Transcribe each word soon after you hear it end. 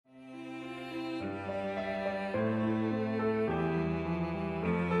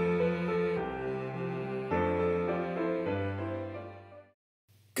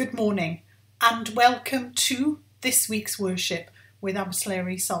Good morning and welcome to this week's worship with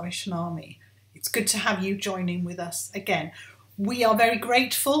Aberslary Salvation Army. It's good to have you joining with us again. We are very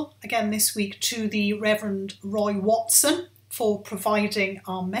grateful again this week to the Rev Roy Watson for providing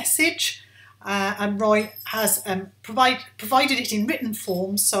our message, and Roy has provided it in written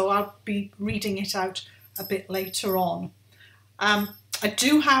form, so I'll be reading it out a bit later on. I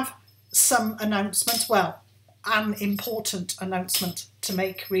do have some announcements, an important announcement to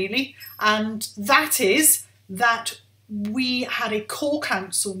make really, and that is that we had a core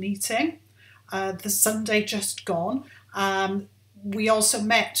council meeting the Sunday just gone. We also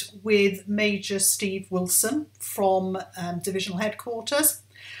met with Major Steve Wilson from Divisional Headquarters,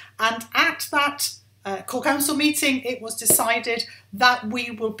 and at that core council meeting it was decided that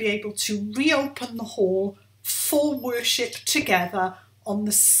we will be able to reopen the hall for worship together on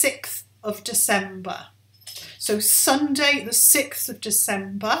the 6th of December. So Sunday the 6th of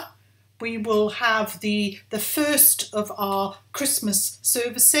December we will have the first of our Christmas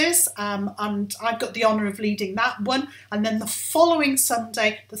services, and I've got the honour of leading that one, and then the following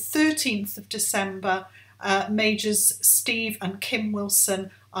Sunday the 13th of December Majors Steve and Kim Wilson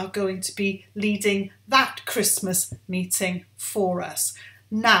are going to be leading that Christmas meeting for us.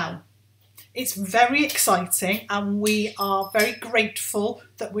 Now, it's very exciting and we are very grateful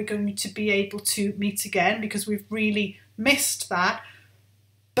that we're going to be able to meet again because we've really missed that.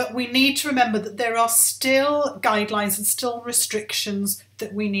 But we need to remember that there are still guidelines and still restrictions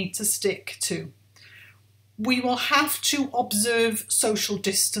that we need to stick to. We will have to observe social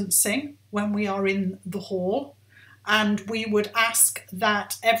distancing when we are in the hall, and we would ask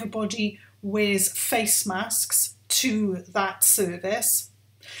that everybody wears face masks to that service.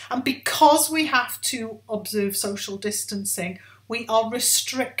 And because we have to observe social distancing, we are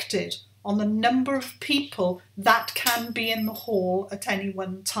restricted on the number of people that can be in the hall at any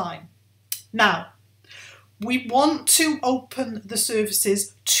one time. Now, we want to open the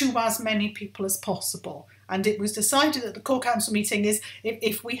services to as many people as possible. And it was decided at the core council meeting is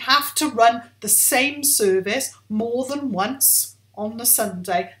if we have to run the same service more than once on the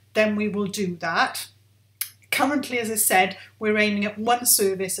Sunday, then we will do that. Currently, as I said, we're aiming at one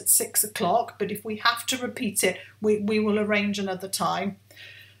service at 6 o'clock, but if we have to repeat it, we will arrange another time.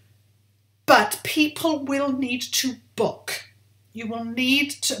 But people will need to book. You will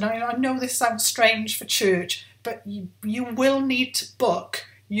need to, now I know this sounds strange for church, but you will need to book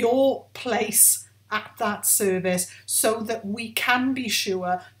your place at that service so that we can be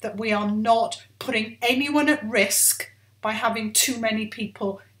sure that we are not putting anyone at risk by having too many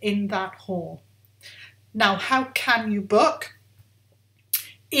people in that hall. Now, how can you book?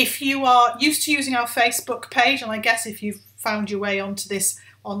 If you are used to using our Facebook page, and I guess if you've found your way onto this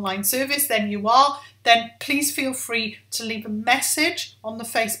online service, then please feel free to leave a message on the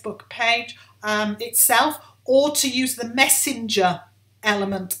Facebook page itself, or to use the messenger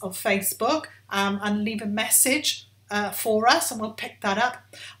element of Facebook and leave a message for us, and we'll pick that up.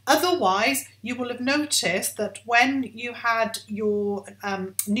 Otherwise, you will have noticed that when you had your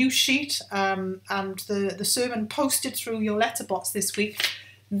news sheet and the sermon posted through your letterbox this week,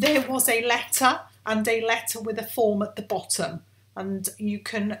 there was a letter and a letter with a form at the bottom, and you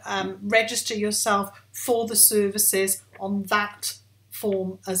can register yourself for the services on that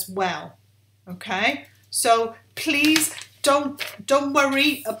form as well. Okay, so please don't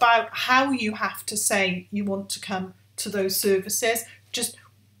worry about how you have to say you want to come to those services. Just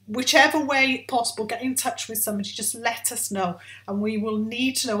whichever way possible, get in touch with somebody, just let us know, and we will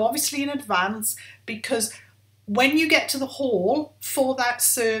need to know obviously in advance, because when you get to the hall for that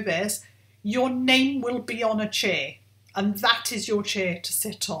service, your name will be on a chair, and that is your chair to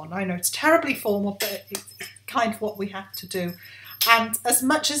sit on. I know it's terribly formal, but it's kind of what we have to do. And as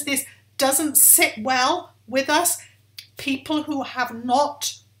much as this doesn't sit well with us, people who have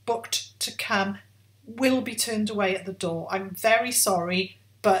not booked to come will be turned away at the door. I'm very sorry,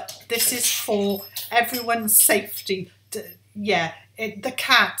 but this is for everyone's safety. The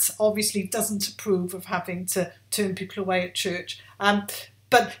cat obviously doesn't approve of having to turn people away at church.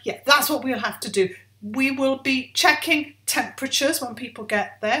 But yeah, that's what we'll have to do. We will be checking temperatures when people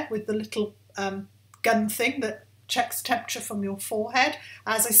get there with the little gun thing that checks temperature from your forehead.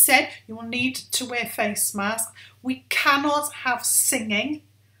 As I said, you will need to wear face masks. We cannot have singing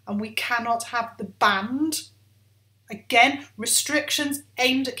and we cannot have the band. Again, restrictions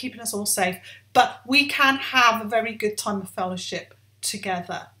aimed at keeping us all safe, but we can have a very good time of fellowship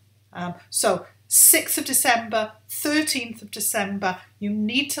together. So 6th of December, 13th of December, you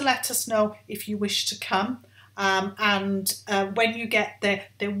need to let us know if you wish to come. And when you get there,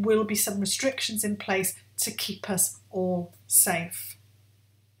 there will be some restrictions in place to keep us all safe.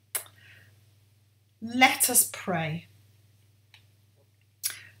 Let us pray.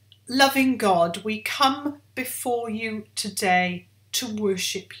 Loving God, we come before you today to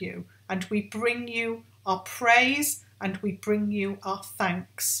worship you, and we bring you our praise and we bring you our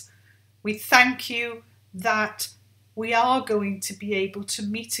thanks. We thank you that we are going to be able to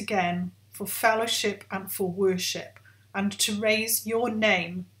meet again for fellowship and for worship and to raise your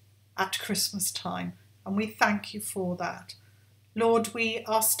name at Christmas time, and we thank you for that. Lord, we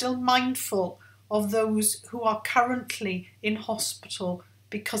are still mindful of those who are currently in hospital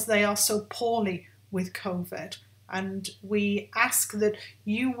because they are so poorly with COVID. And we ask that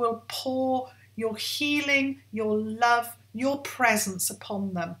you will pour your healing, your love, your presence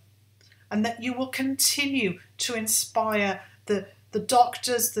upon them, and that you will continue to inspire the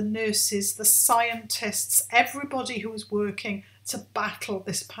doctors, the nurses, the scientists, everybody who is working to battle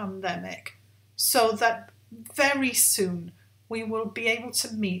this pandemic, so that very soon we will be able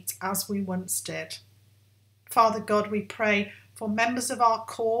to meet as we once did. Father God, we pray for members of our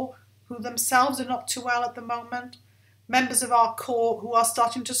corps who themselves are not too well at the moment, members of our corps who are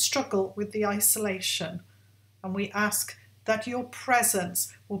starting to struggle with the isolation. And we ask that your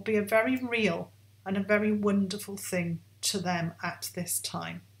presence will be a very real and a very wonderful thing to them at this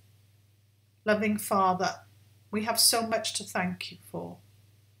time. Loving Father, we have so much to thank you for.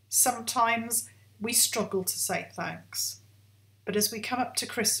 Sometimes we struggle to say thanks. But as we come up to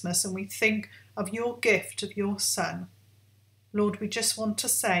Christmas and we think of your gift of your Son, Lord, we just want to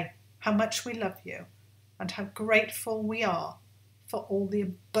say how much we love you and how grateful we are for all the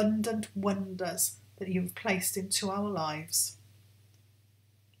abundant wonders that you've placed into our lives.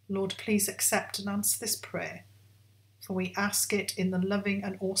 Lord, please accept and answer this prayer, for we ask it in the loving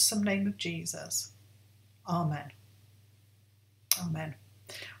and awesome name of Jesus. Amen. Amen.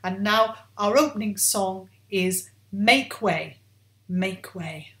 And now our opening song is Make Way, Make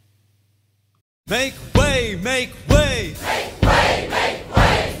Way. Make way, make way, make way, make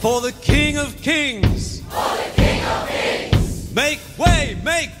way, for the King of Kings, for the King of Kings. Make way,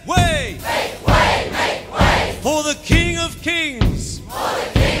 make way, make way, make way, for the King of Kings, for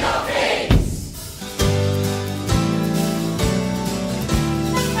the King of Kings.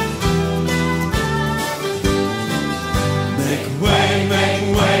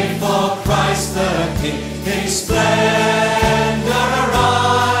 Make way for Christ the King, His splendor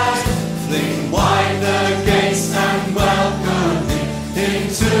arise. Fling wide the gates and welcome Him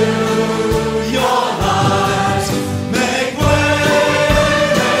into your lives. Make way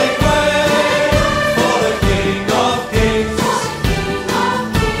for the King of Kings.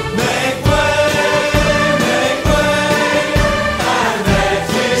 Make way, and let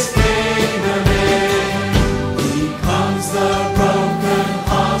His kingdom in. He comes the broken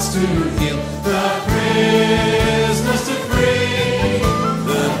hearts to heal, the prisoners to free.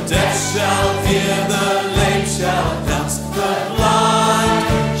 The deaf shall hear, the lame shall dance, the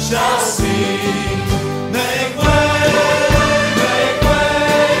blind shall see. Make way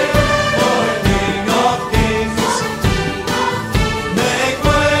for the King of Kings. Make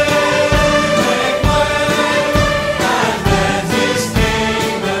way, and let His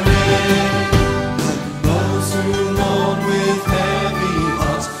kingdom in. And those who mourn with heavy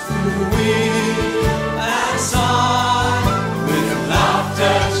hearts, who weep and sigh, with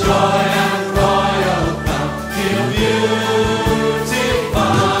laughter, joy, and royal crown, He'll beautify.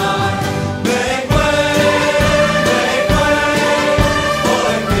 Make way for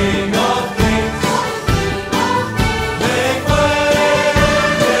the King of Kings. Make way,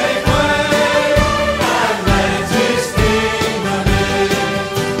 and let His kingdom in.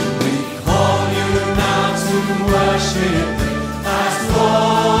 We call you now to worship Him as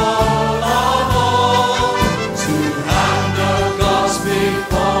Lord of all. To have no gods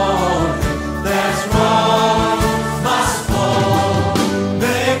before Him, there's wrong must fall.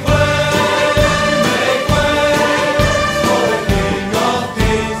 Make way for the King of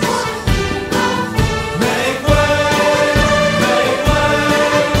Kings. Make way,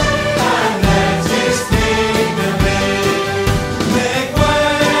 and let His kingdom in. Make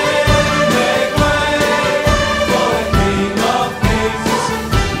way for the King of Kings.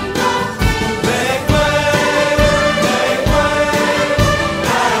 Make way,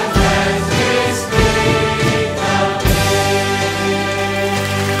 and let His kingdom in.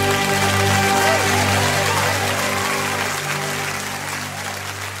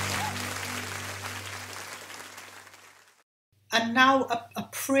 And now a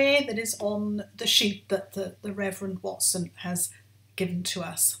prayer that is on the sheet that the Reverend Watson has given to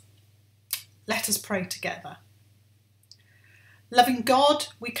us. Let us pray together. Loving God,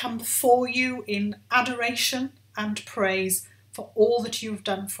 we come before you in adoration and praise for all that you have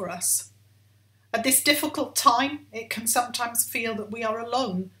done for us. At this difficult time, it can sometimes feel that we are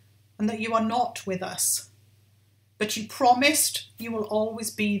alone and that you are not with us. But you promised you will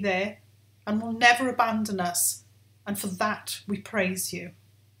always be there and will never abandon us, and for that we praise you.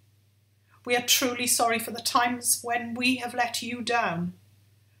 We are truly sorry for the times when we have let you down,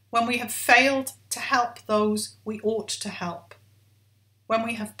 when we have failed to help those we ought to help, when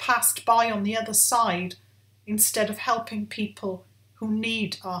we have passed by on the other side instead of helping people who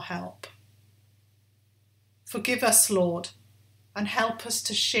need our help. Forgive us, Lord, and help us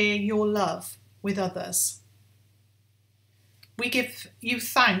to share your love with others. We give you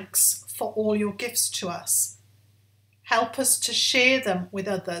thanks for all your gifts to us. Help us to share them with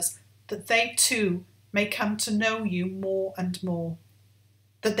others, that they too may come to know you more and more,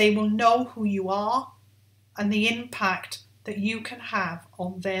 that they will know who you are and the impact that you can have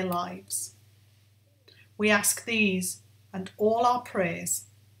on their lives. We ask these and all our prayers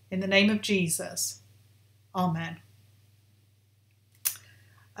in the name of Jesus. Amen.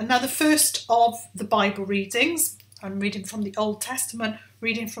 And now the first of the Bible readings, I'm reading from the Old Testament,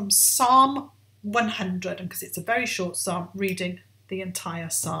 reading from Psalm 100, and because it's a very short psalm, reading the entire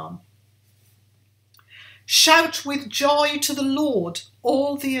psalm. Shout with joy to the Lord,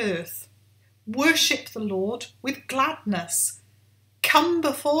 all the earth. Worship the Lord with gladness. Come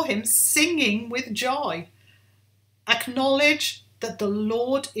before him singing with joy. Acknowledge that the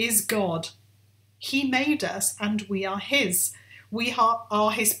Lord is God. He made us and we are his. We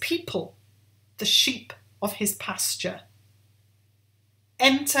are his people, the sheep of his pasture.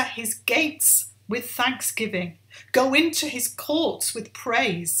 Enter his gates with thanksgiving. Go into his courts with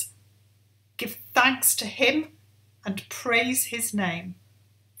praise. Give thanks to him and praise his name.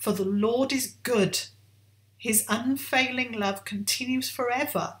 For the Lord is good. His unfailing love continues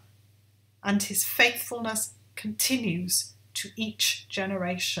forever, and his faithfulness continues to each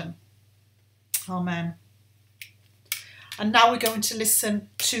generation. Amen. And now we're going to listen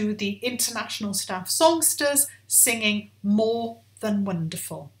to the International Staff Songsters singing More Than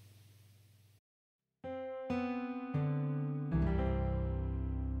Wonderful.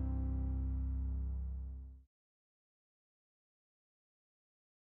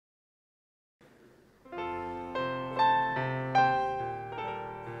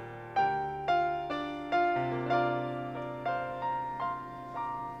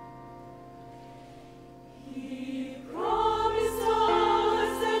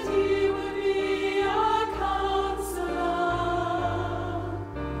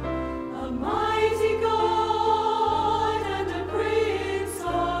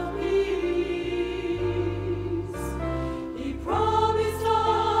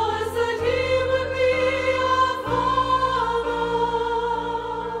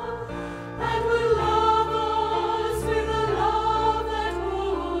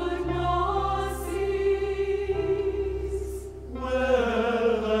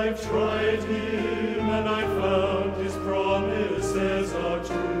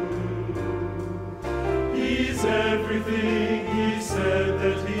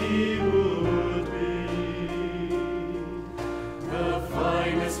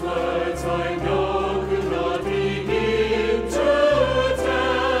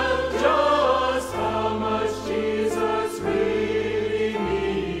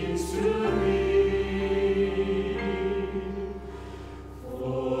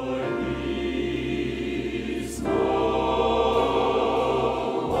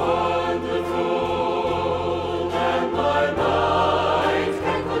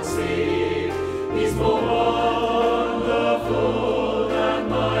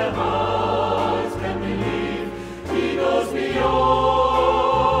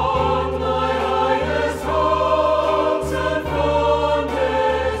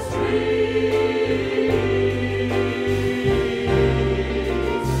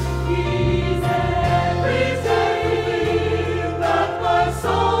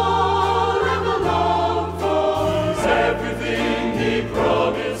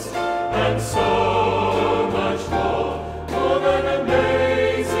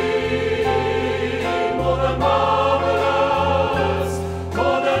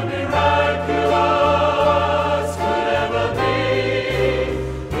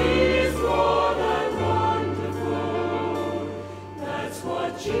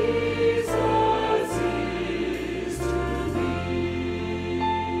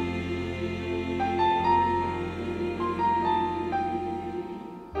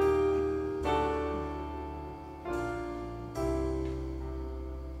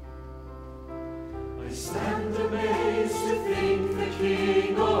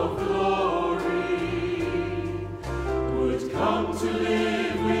 To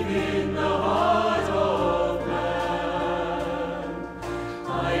live within the heart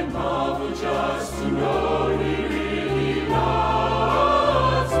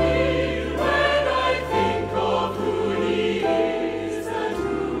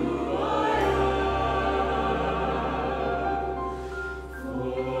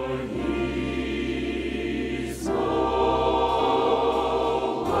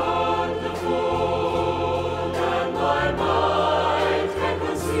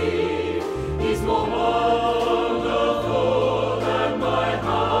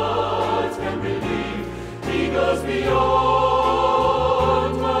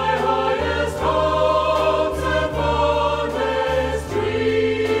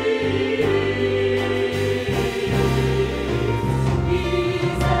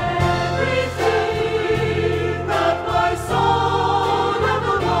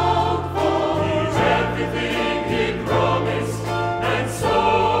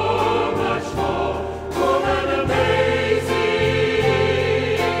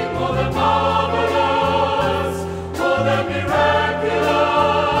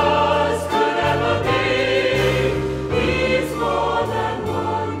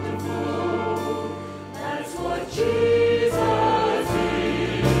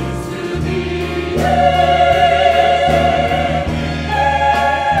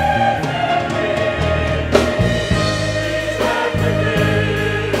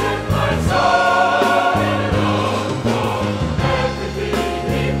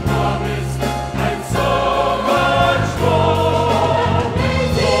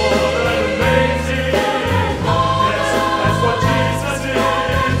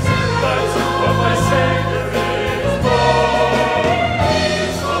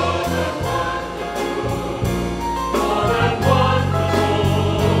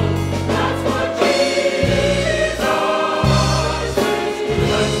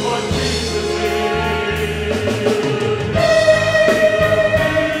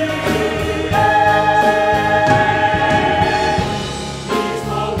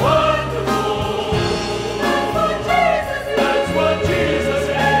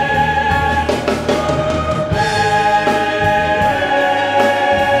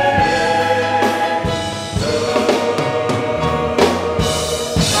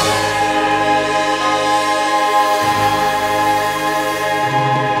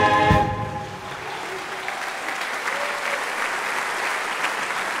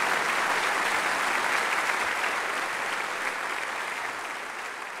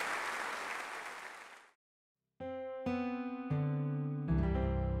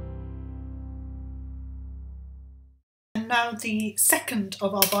the second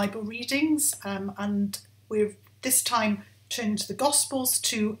of our Bible readings, and we're this time turning to the Gospels,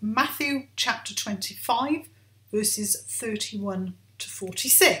 to Matthew chapter 25, verses 31 to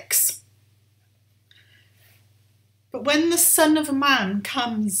 46. But when the Son of Man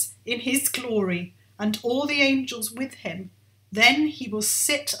comes in his glory, and all the angels with him, then he will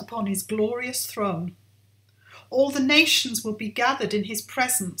sit upon his glorious throne. All the nations will be gathered in his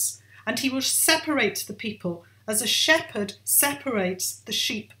presence, and he will separate the people as a shepherd separates the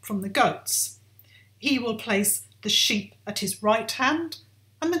sheep from the goats. He will place the sheep at his right hand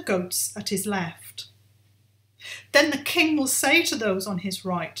and the goats at his left. Then the king will say to those on his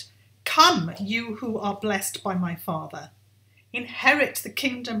right, "Come, you who are blessed by my Father. Inherit the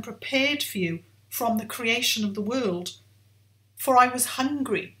kingdom prepared for you from the creation of the world. For I was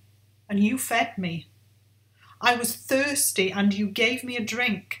hungry, and you fed me. I was thirsty, and you gave me a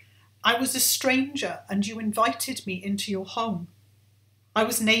drink. I was a stranger, and you invited me into your home. I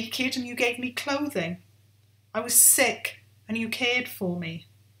was naked, and you gave me clothing. I was sick, and you cared for me.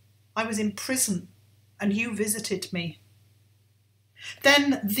 I was in prison, and you visited me."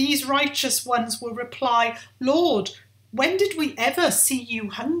 Then these righteous ones will reply, "Lord, when did we ever see you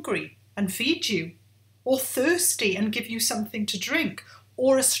hungry and feed you, or thirsty and give you something to drink,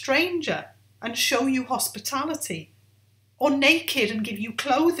 or a stranger and show you hospitality, or naked and give you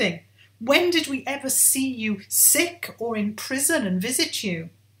clothing? When did we ever see you sick or in prison and visit you?"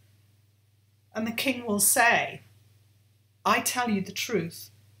 And the king will say, "I tell you the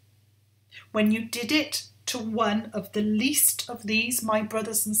truth. When you did it to one of the least of these, my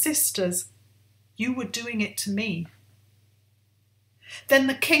brothers and sisters, you were doing it to me." Then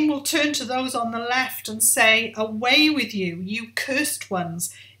the king will turn to those on the left and say, "Away with you, you cursed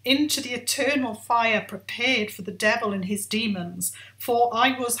ones, into the eternal fire prepared for the devil and his demons. For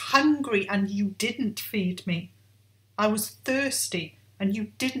I was hungry and you didn't feed me. I was thirsty and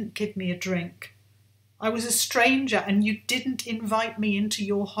you didn't give me a drink. I was a stranger and you didn't invite me into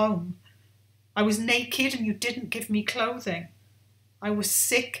your home. I was naked and you didn't give me clothing. I was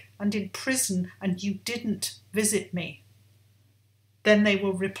sick and in prison and you didn't visit me." Then they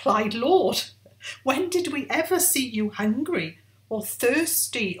will reply, "Lord, when did we ever see you hungry, or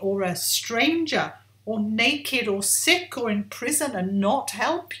thirsty, or a stranger, or naked, or sick, or in prison, and not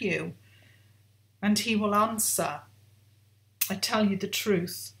help you?" And he will answer, "I tell you the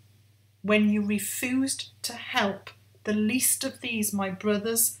truth. When you refused to help the least of these, my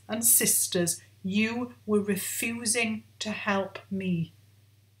brothers and sisters, you were refusing to help me."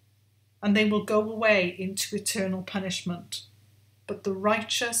 And they will go away into eternal punishment, but the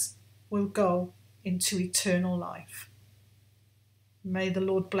righteous will go into eternal life. May the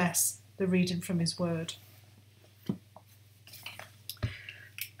Lord bless the reading from his word.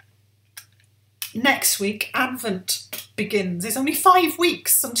 Next week, Advent begins. It's only 5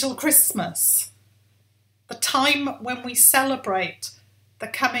 weeks until Christmas, the time when we celebrate the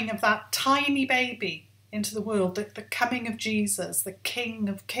coming of that tiny baby into the world, the coming of Jesus, the King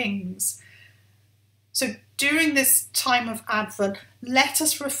of Kings. So during this time of Advent, let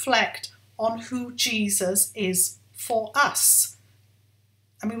us reflect on who Jesus is for us.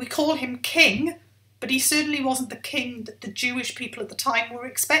 I mean, we call him King, but he certainly wasn't the king that the Jewish people at the time were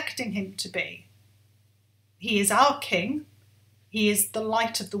expecting him to be. He is our King, he is the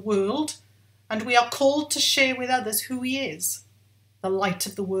light of the world, and we are called to share with others who he is, the light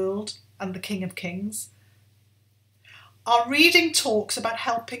of the world and the King of Kings. Our reading talks about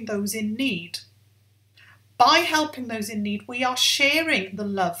helping those in need. By helping those in need, we are sharing the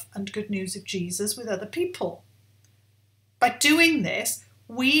love and good news of Jesus with other people. By doing this,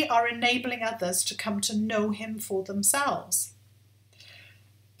 we are enabling others to come to know him for themselves.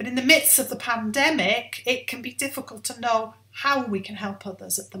 But in the midst of the pandemic, it can be difficult to know how we can help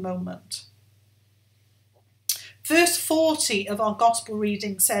others at the moment. Verse 40 of our gospel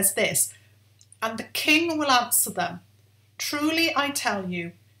reading says this, "And the king will answer them, 'Truly I tell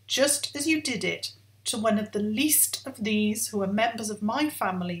you, just as you did it to one of the least of these who are members of my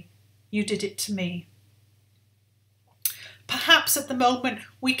family, you did it to me.'" Perhaps at the moment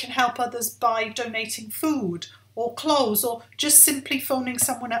we can help others by donating food or clothes, or just simply phoning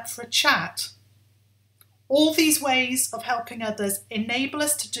someone up for a chat. All these ways of helping others enable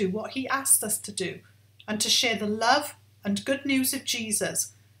us to do what he asked us to do, and to share the love and good news of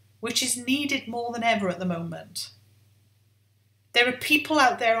Jesus, which is needed more than ever at the moment. There are people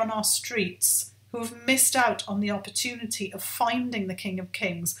out there on our streets who have missed out on the opportunity of finding the King of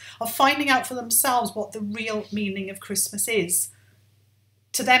Kings, of finding out for themselves what the real meaning of Christmas is.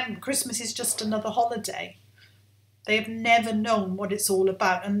 To them, Christmas is just another holiday. They have never known what it's all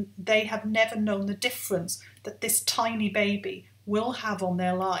about, and they have never known the difference that this tiny baby will have on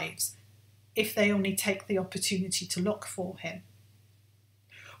their lives if they only take the opportunity to look for him.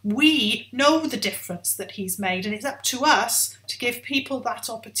 We know the difference that he's made, and it's up to us to give people that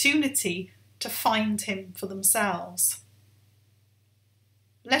opportunity to find him for themselves.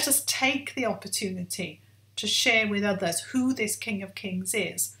 Let us take the opportunity to share with others who this King of Kings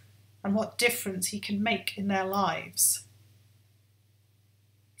is and what difference he can make in their lives.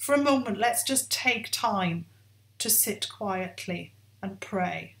 For a moment, let's just take time to sit quietly and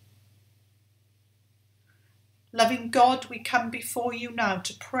pray. Loving God, we come before you now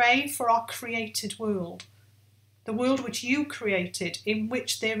to pray for our created world, the world which you created, in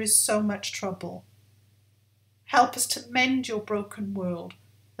which there is so much trouble. Help us to mend your broken world,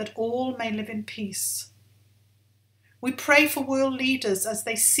 that all may live in peace. We pray for world leaders as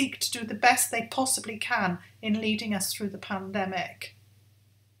they seek to do the best they possibly can in leading us through the pandemic.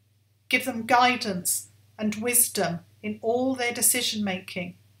 Give them guidance and wisdom in all their decision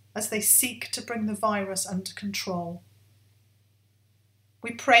making as they seek to bring the virus under control.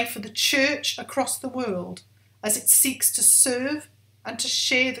 We pray for the church across the world as it seeks to serve and to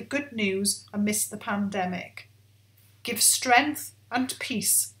share the good news amidst the pandemic. Give strength and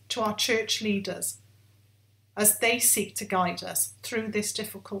peace to our church leaders as they seek to guide us through this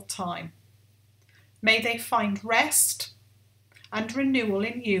difficult time. May they find rest and renewal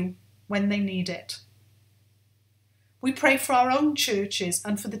in you when they need it. We pray for our own churches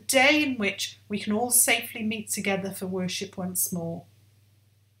and for the day in which we can all safely meet together for worship once more.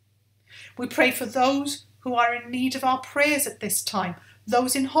 We pray for those who are in need of our prayers at this time,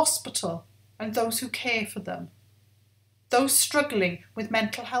 those in hospital and those who care for them, those struggling with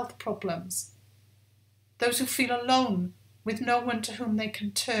mental health problems, those who feel alone with no one to whom they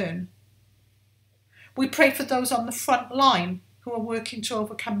can turn. We pray for those on the front line who are working to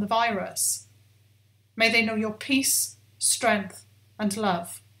overcome the virus. May they know your peace, strength and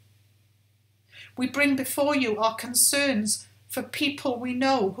love. We bring before you our concerns for people we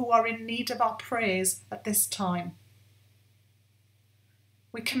know who are in need of our prayers at this time.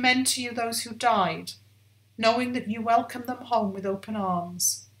 We commend to you those who died, knowing that you welcome them home with open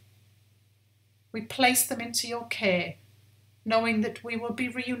arms. We place them into your care, knowing that we will be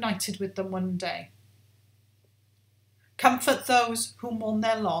reunited with them one day. Comfort those who mourn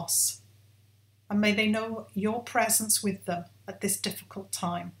their loss, and may they know your presence with them at this difficult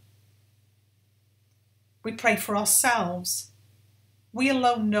time. We pray for ourselves. We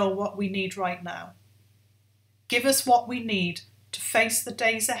alone know what we need right now. Give us what we need to face the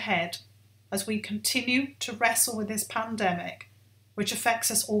days ahead as we continue to wrestle with this pandemic, which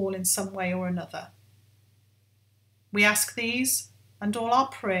affects us all in some way or another. We ask these and all our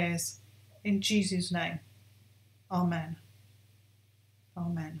prayers in Jesus' name. Amen.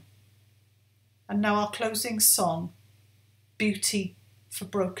 Amen. And now our closing song, Beauty for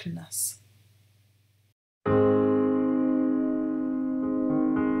Brokenness.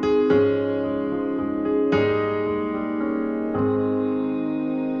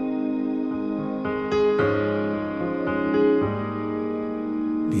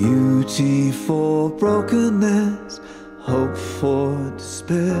 Beauty for brokenness, hope for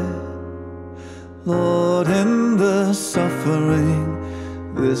despair. Lord, in the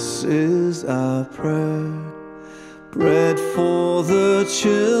suffering, this is our prayer. Bread for the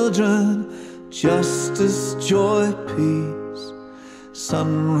children, justice, joy, peace.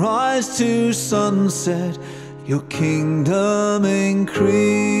 Sunrise to sunset, your kingdom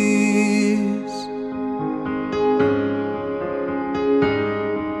increase.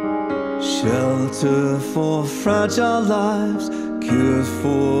 Shelter for fragile lives, cure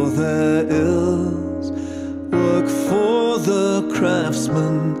for their ills. Work for the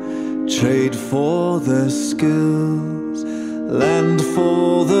craftsmen, trade for their skills. Land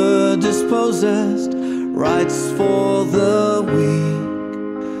for the dispossessed, rights for the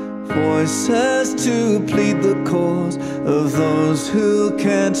weak. Voices to plead the cause of those who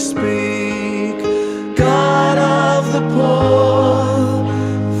can't speak. God of the poor,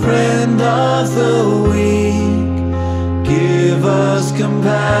 friend of the weak, give us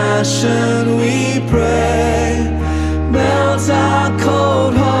compassion, we pray. Melt our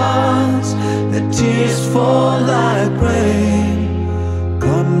cold hearts, let tears fall like rain.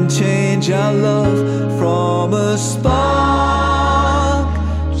 Come change our love from a spark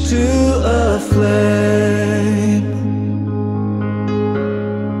to a flame.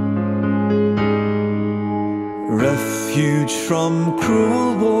 Refuge from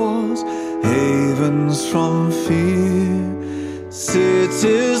cruel wars, havens from fear.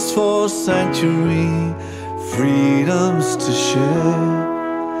 Cities for sanctuary, freedoms to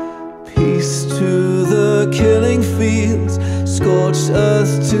share. Peace to the killing fields, scorched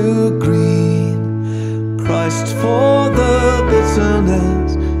earth to green. Christ for the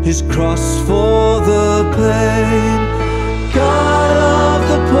bitterness, his cross for the pain. God of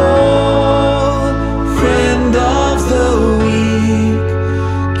the poor, friend of the weak,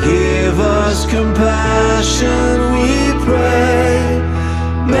 give us compassion, we pray.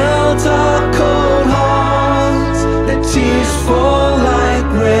 Melt our cold hearts, let tears fall like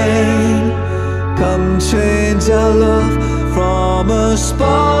rain. Come change our love from a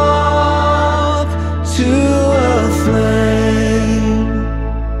spark to a flame.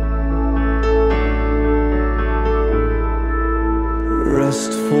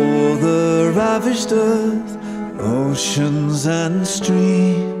 Rest for the ravished earth, oceans and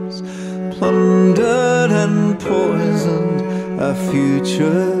streams, plundered and poisoned, our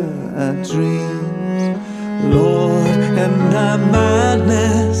future, our dreams. Lord, and our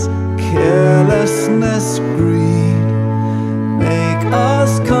madness, carelessness, greed, make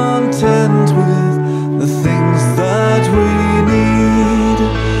us content with the things that we need.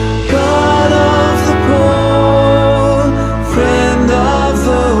 God of the poor, friend of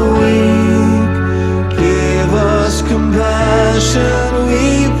the weak, give us compassion, we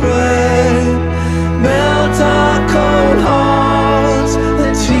pray. Melt our cold hearts,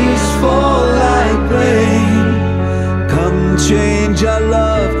 let tears fall like rain. Come change our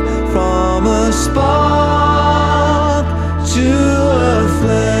love from a spark to a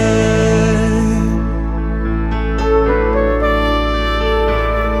flame.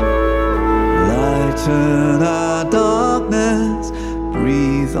 Lighten our darkness,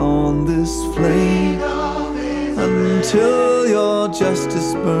 breathe on this flame, until your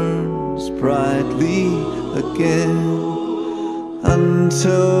justice burns brightly again.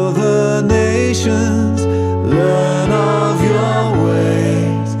 Until the nations learn of your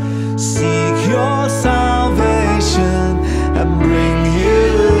ways, seek your salvation and bring you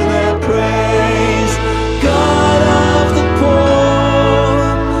their praise. God of the poor,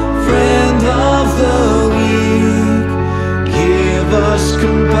 friend of the weak, give us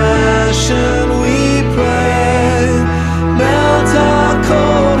compassion, we pray. Melt our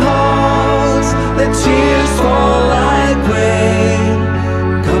cold hearts, let tears fall like rain.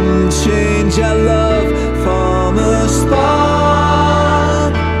 Come change our love from a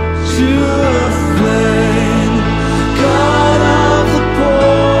spark to a flame. God of the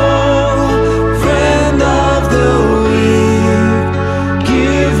poor, friend of the weak,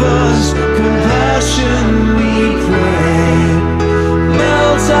 give us compassion, we pray.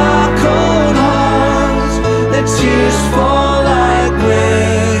 Melt our cold hearts, let tears fall like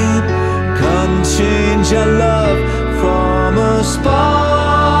rain. Come change our love from a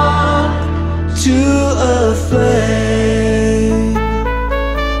spark to a flame.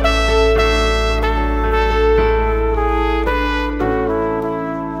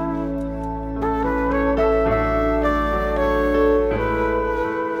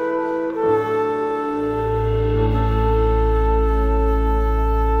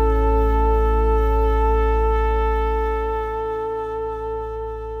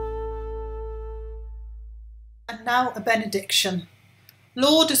 And now a benediction.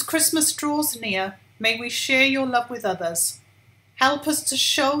 Lord, as Christmas draws near, may we share your love with others. Help us to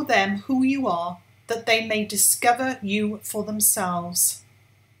show them who you are, that they may discover you for themselves.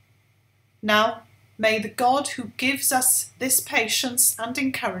 Now, may the God who gives us this patience and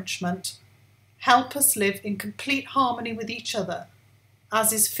encouragement help us live in complete harmony with each other,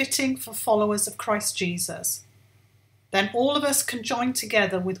 as is fitting for followers of Christ Jesus. Then all of us can join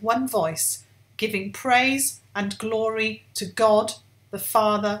together with one voice, giving praise and glory to God, the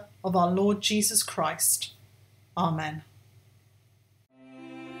Father of our Lord Jesus Christ. Amen.